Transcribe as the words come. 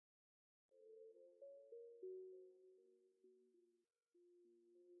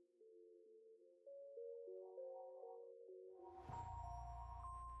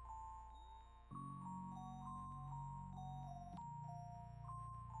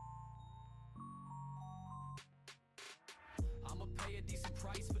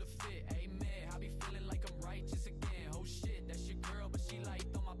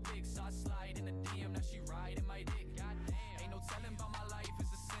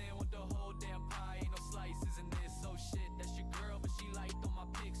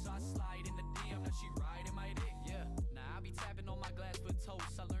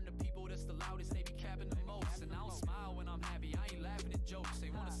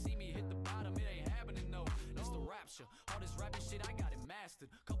sculpture. All this rapping shit, I got it mastered.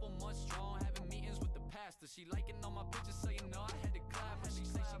 Couple months strong, having meetings with the pastor. She liking all my pictures, so you know I had to clap. And she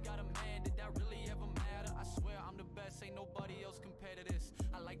say she got a man, did that really ever matter? I swear I'm the best, ain't nobody else compared to this.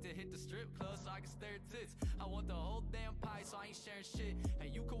 I like to hit the strip club so I can stare at tits. I want the whole damn pie, so I ain't sharing shit. Hey,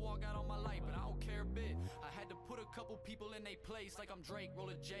 you can walk out on my life, but I don't care a bit. I had to put a couple people in their place, like I'm Drake, roll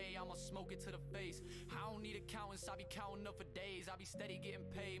a J, I'ma smoke it to the face. I don't need accountants, I be counting up for days. I be steady getting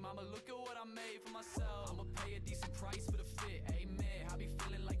paid, mama look at what I made for myself. I'ma pay a decent price for the fit, amen. I be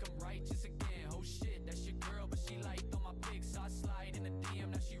feeling like I'm righteous again. Oh shit, that's your girl, but she liked on my pics. I slide in the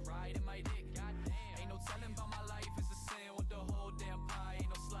DM, now she riding my dick. Goddamn, ain't no telling about my life, it's a sin. Want the whole damn pie, ain't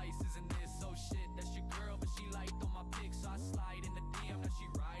no slices in this. Oh shit, that's your girl, but she liked on my pics. So I slide in the DM, now she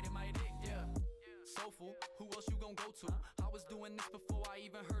riding my dick. Yeah. Soulful, who else you gon' go to? I was doing this before I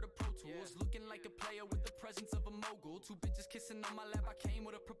even heard of Pro Tools. Looking like a player with the presence of a mogul. Two bitches kissing on my lap, I came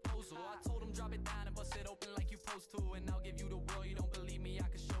with a proposal. I told them drop it down and bust it open like you supposed to. And I'll give you the world, you don't believe me, I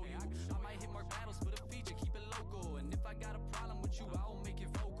can show you. I might hit more battles for the feature, keep it local. And if I got a problem with you, I will make it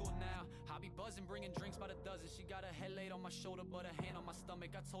vocal now. I be buzzing, bringing drinks by the dozen. She got her head laid on my shoulder, but her hand on my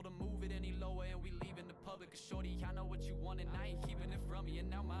stomach. I told her move it any lower and we leaving the public. Cause shorty, I know what you want and I ain't keeping it from you. And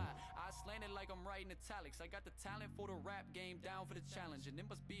now my eyes slanted like I'm writing italics. I got the talent for the rap game, down for the challenge. And it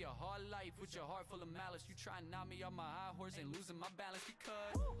must be a hard life with your heart full of malice. You try and knock me off my high horse, ain't losing my balance.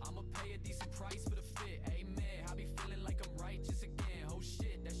 Because I'ma pay a decent price for the fit, amen. I be feeling like I'm righteous again. Oh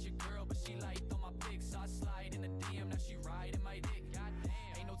shit, that's your girl, but she liked on my pics. I slide in the DM, now she riding my dick. Goddamn,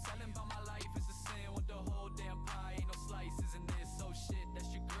 ain't no telling about my life, it's a sin. Want the whole damn pie, ain't no slices in this. Oh shit,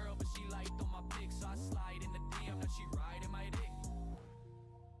 that's your girl, but she liked on my pics. So I slide in the DM, now she riding my dick.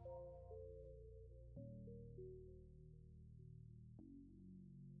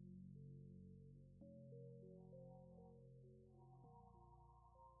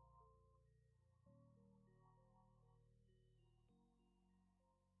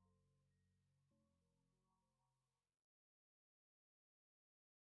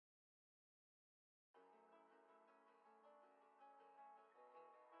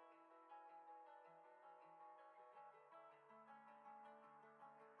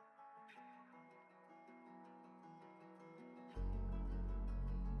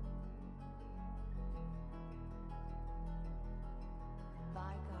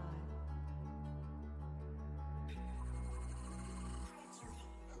 By God.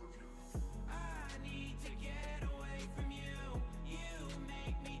 I need to get away from you. You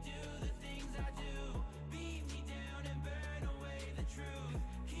make me do the things I do. Beat me down and burn away the truth.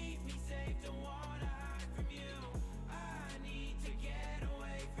 Keep me safe, don't wanna hide from you. I need to get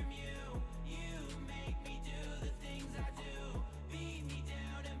away from you. You make me do the things I do. Beat me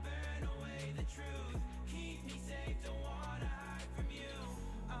down and burn away the truth. Keep me safe, don't wanna hide from you.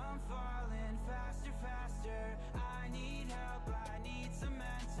 I'm falling faster, faster. I need help, I need some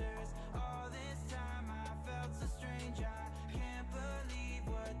answers. All this time I felt so strange. I can't believe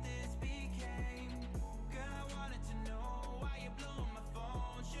what this became. Girl, I wanted to know why you blew on my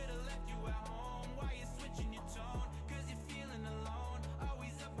phone. Should've left you at home. Why you switching your tone? Cause you're feeling alone.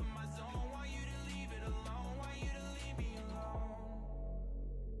 Always up in my zone. Want you to leave it alone. Want you to leave me alone.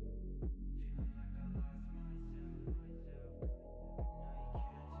 Feeling like I lost myself.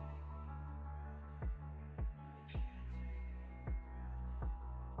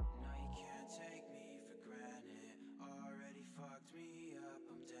 No, you can't take me for granted. Already fucked me up,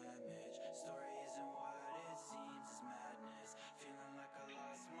 I'm damaged. Story isn't what it seems, it's madness. Feeling like I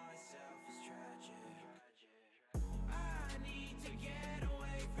lost myself, it's tragic. I need to get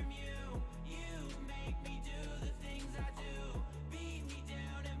away from you. You make me do the things I do. Beat me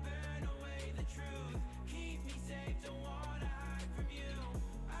down and burn away the truth. Keep me safe, don't wanna hide from you.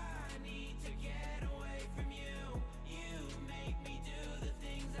 I need to get away from you. You make me do the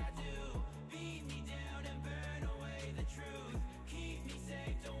things I do. Beat me down and burn away the truth. Keep me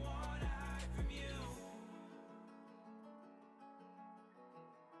safe, don't wanna hide from you.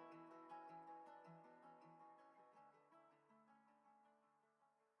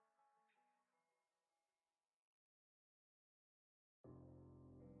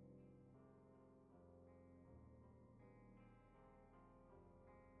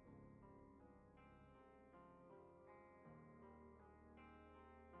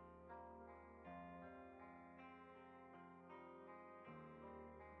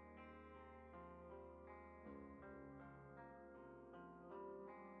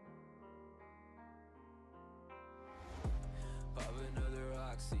 Pop another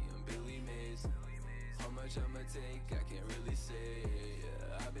Oxy, I'm Billy Mays. How much I'ma take, I can't really say.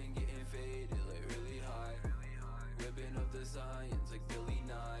 Yeah, I've been getting faded, like really high. Whipping up the science like Billy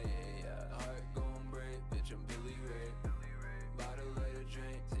Nye. Yeah, heart gon' break, bitch, I'm Billy Ray.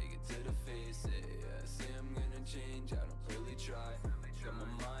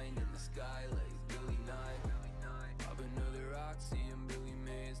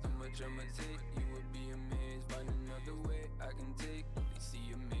 much I'ma take, you would be amazed. Find another way I can take. They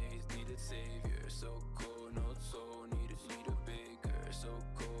see amazed, need a savior. So cold, no soul, need a baker. So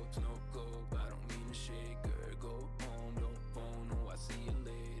cold, no globe, I don't mean a shaker. Go home, don't phone, no, I see you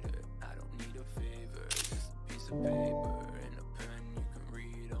later. I don't need a favor, just a piece of paper and a pen. You can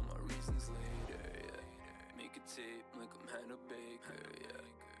read all my reasons later, yeah. Make a tape like I'm Hannah Baker, yeah.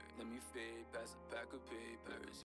 Let me fade past a pack of papers.